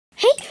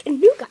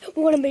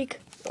want to make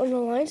on the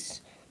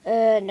lines?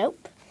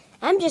 Nope.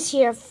 I'm just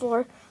here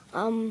for,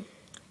 I'm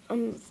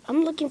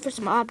looking for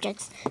some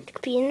objects to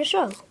be in a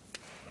show.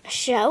 A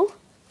show?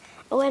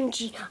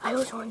 OMG, I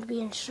always wanted to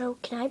be in a show.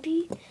 Can I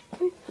be?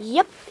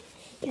 Yep,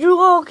 you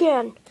all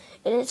can.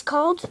 And it's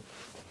called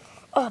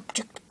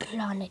Object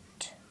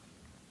Planet.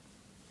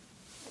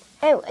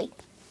 Anyway,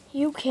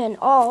 you can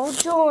all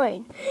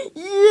join.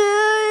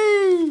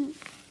 Yay!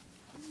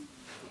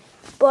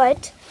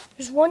 But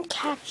there's one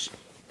catch.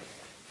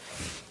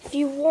 If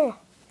you want,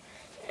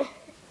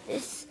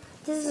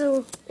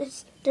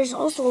 there's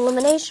also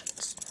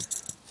eliminations.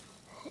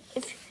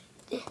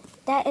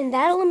 In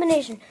that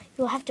elimination,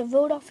 you'll have to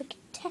vote off a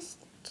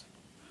contestant.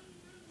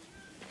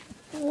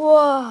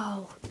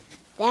 Whoa,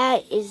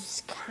 that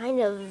is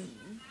kind of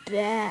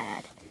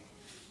bad.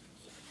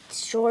 It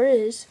sure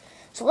is.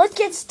 So let's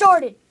get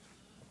started.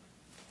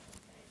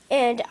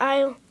 And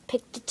I'll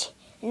pick the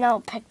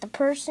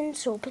person.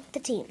 So we'll pick the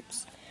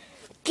teams.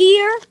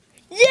 Gear,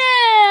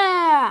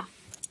 yeah.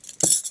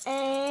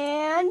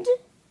 And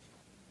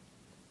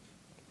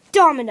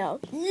Domino,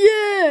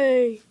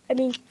 yay! I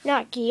mean,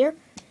 not Gear.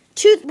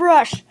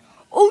 Toothbrush,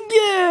 oh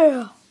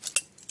yeah!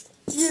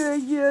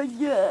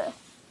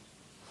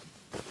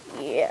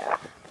 Yeah.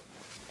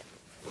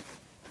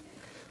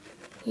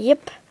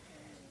 Yep.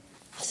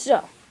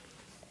 So,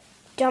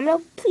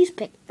 Domino, please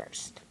pick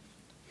first.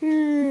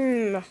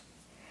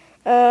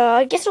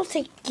 I guess I'll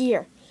take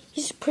Gear.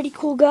 He's a pretty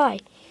cool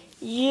guy.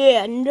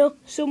 Yeah, no,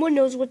 someone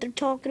knows what they're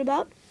talking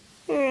about.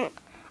 I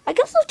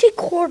guess I'll take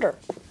Quarter.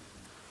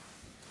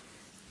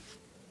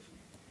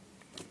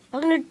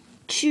 I'm gonna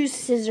choose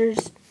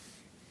Scissors.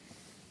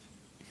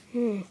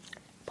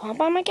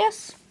 Pom-Pom, I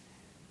guess.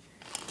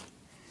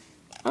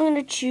 I'm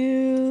gonna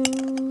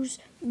choose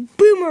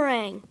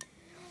Boomerang.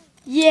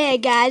 Yeah,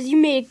 guys, you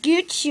made a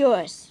good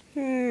choice.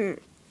 I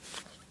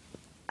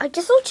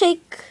guess I'll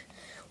take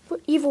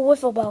Evil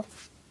Wiffle Ball.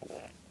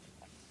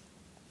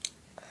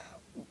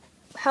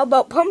 How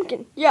about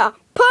Pumpkin? Yeah,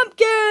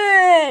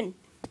 Pumpkin!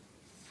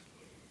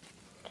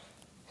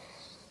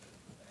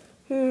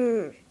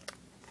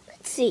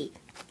 Let's see.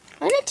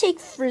 I'm gonna take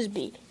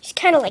Frisbee. He's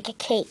kind of like a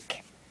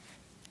cake.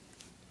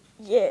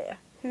 Yeah.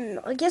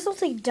 I guess I'll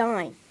take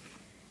Dime.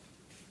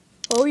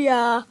 Oh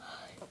yeah.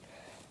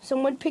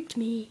 Someone picked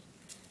me.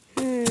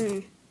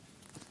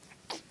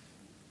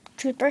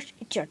 Toothbrush,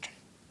 it's your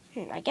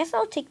turn. I guess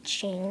I'll take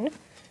Chain.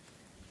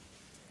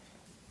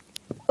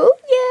 Oh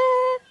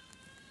yeah.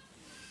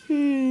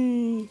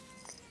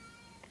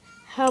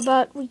 How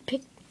about we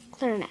pick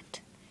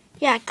Clarinet?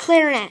 Yeah,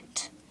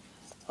 Clarinet.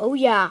 Oh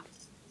yeah.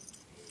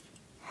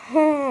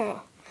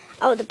 Oh,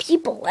 the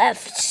people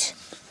left.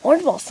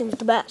 Hornball seems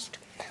the best.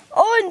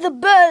 I'm the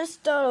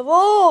best out of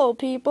all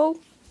people.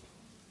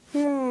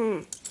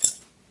 And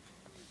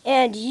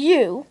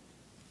you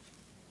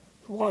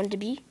want to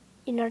be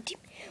in our team?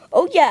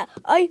 Oh yeah,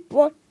 I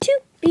want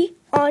to be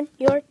on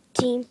your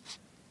team.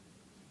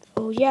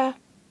 Oh yeah.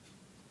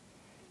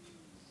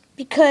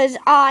 Because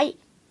I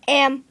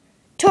am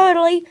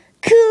totally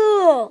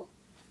cool.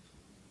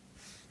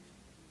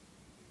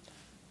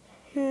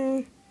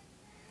 Do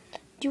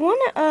you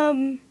want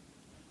to,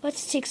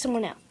 let's take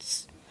someone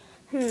else.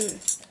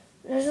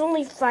 There's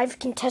only 5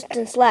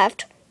 contestants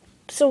left,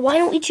 so why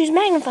don't we choose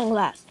Magnifying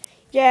Glass?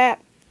 Yeah.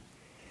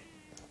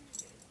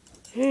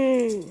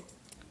 Why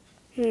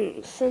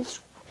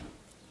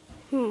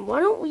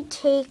don't we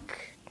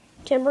take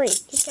Tambourine?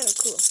 He's kind of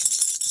cool.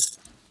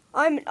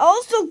 I'm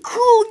also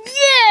cool,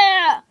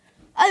 yeah!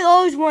 I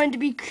always wanted to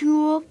be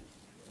cool.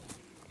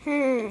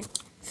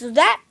 So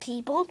that,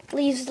 people,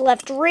 leaves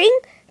left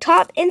Ring,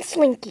 Top, and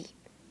Slinky.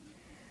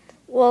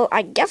 Well,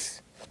 I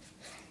guess,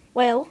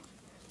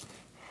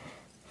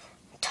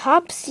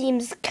 Top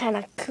seems kind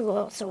of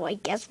cool, so I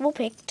guess we'll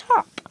pick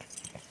Top.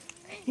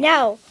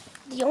 Now,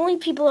 the only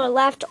people that are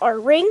left are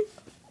Ring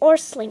or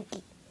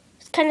Slinky.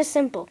 It's kind of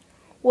simple.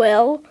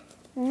 Well,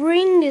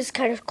 Ring is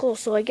kind of cool,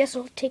 so I guess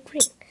I'll take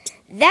Ring.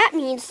 That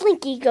means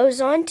Slinky goes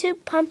on to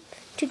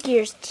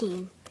Gear's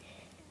team.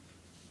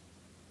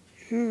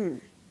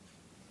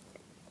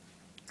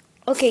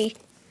 Okay,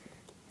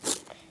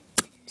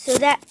 so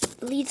that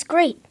leads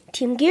great.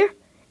 Team Gear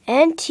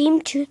and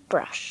Team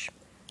Toothbrush.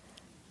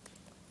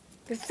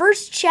 The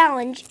first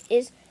challenge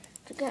is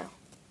to go.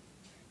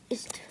 The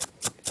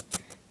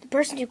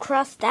person who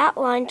crossed that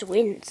line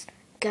wins.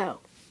 Go.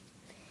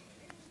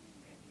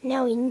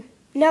 Now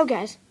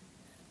guys.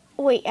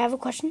 Wait, I have a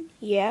question.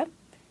 Yeah.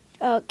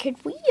 Could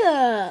we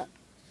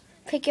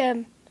pick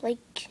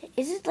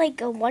is it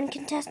like a one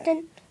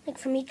contestant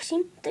from each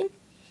team thing?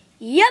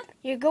 Yep,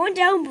 you're going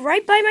down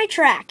right by my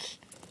track.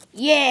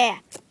 Yeah.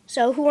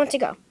 So who wants to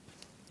go?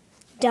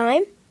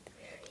 Dime?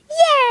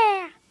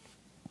 Yeah!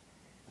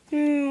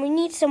 We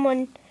need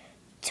someone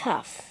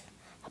tough.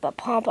 How about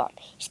Pom-Pom?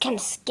 He's kind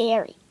of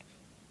scary.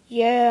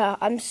 Yeah,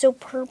 I'm so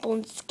purple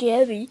and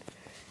scary.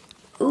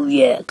 Oh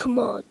yeah, come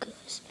on,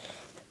 guys.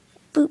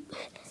 Boop.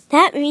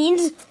 That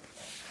means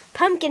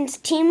Pumpkin's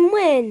team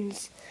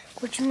wins,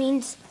 which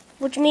means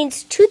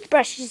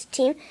Toothbrush's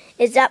team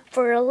is up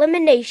for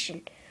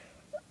elimination.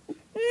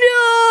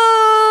 No!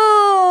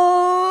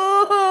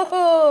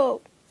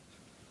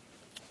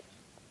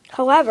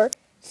 However,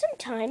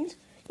 sometimes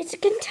it's a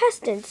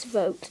contestant's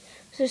vote.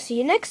 So see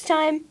you next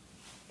time.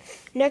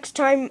 Next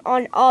time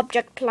on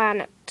Object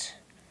Planet.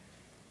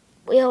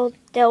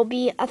 There'll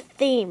be a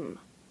theme.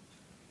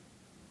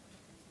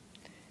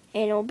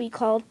 And it'll be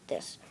called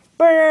this.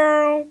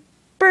 Burr,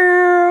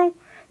 burr,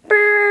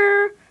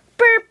 burr,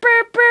 burr,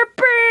 burr, burr,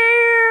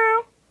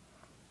 burr.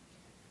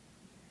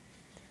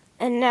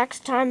 And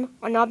next time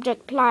on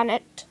Object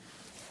Planet.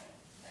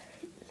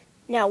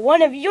 Now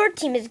one of your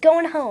team is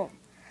going home.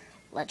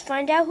 Let's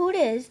find out who it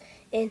is.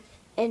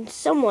 And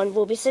someone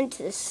will be sent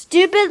to the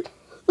stupid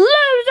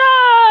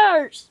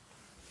losers.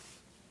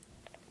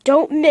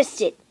 Don't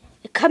miss it.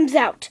 It comes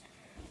out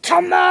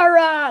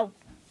tomorrow.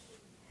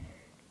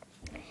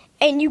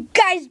 And you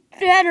guys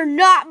better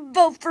not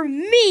vote for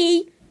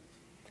me.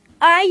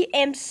 I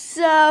am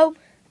so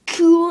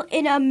cool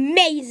and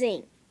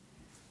amazing.